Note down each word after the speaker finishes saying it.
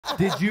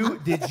Did you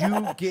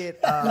get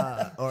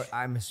or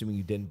I'm assuming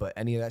you didn't, but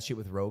any of that shit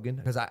with Rogan?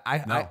 Because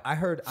I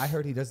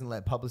heard he doesn't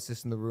let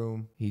publicists in the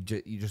room. You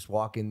just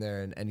walk in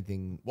there and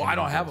anything. Well, I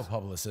don't have a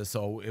publicist,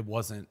 so it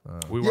wasn't.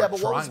 We Yeah, were but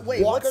trying.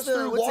 walk us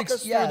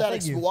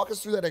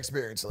through that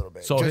experience a little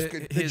bit. So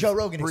The Joe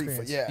Rogan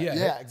briefly, experience.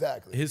 yeah,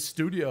 exactly. His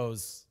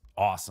studio's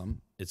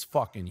awesome. It's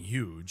fucking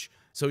huge.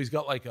 So he's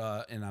got like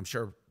and I'm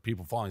sure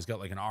people follow, he's got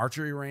like an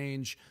archery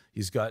range.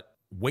 He's got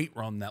weight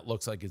room that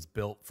looks like it's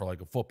built for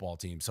like a football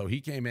team. So he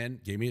came in,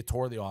 gave me a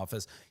tour of the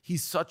office.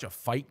 He's such a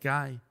fight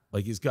guy.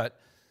 Like he's got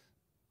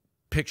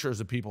pictures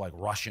of people like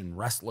Russian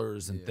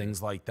wrestlers and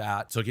things like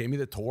that. So he gave me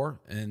the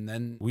tour, and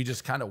then we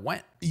just kind of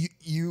went.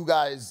 You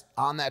guys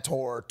on that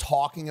tour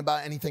talking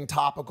about anything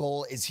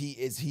topical? Is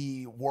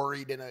he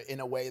worried in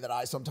a way that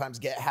I sometimes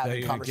get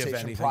having conversation?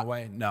 Give anything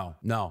away? No.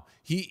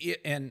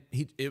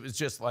 It was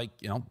just like,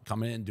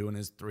 coming in, doing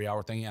his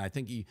 3-hour thing. And I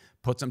think he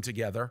puts them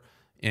together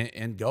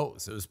and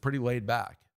goes. It was pretty laid back.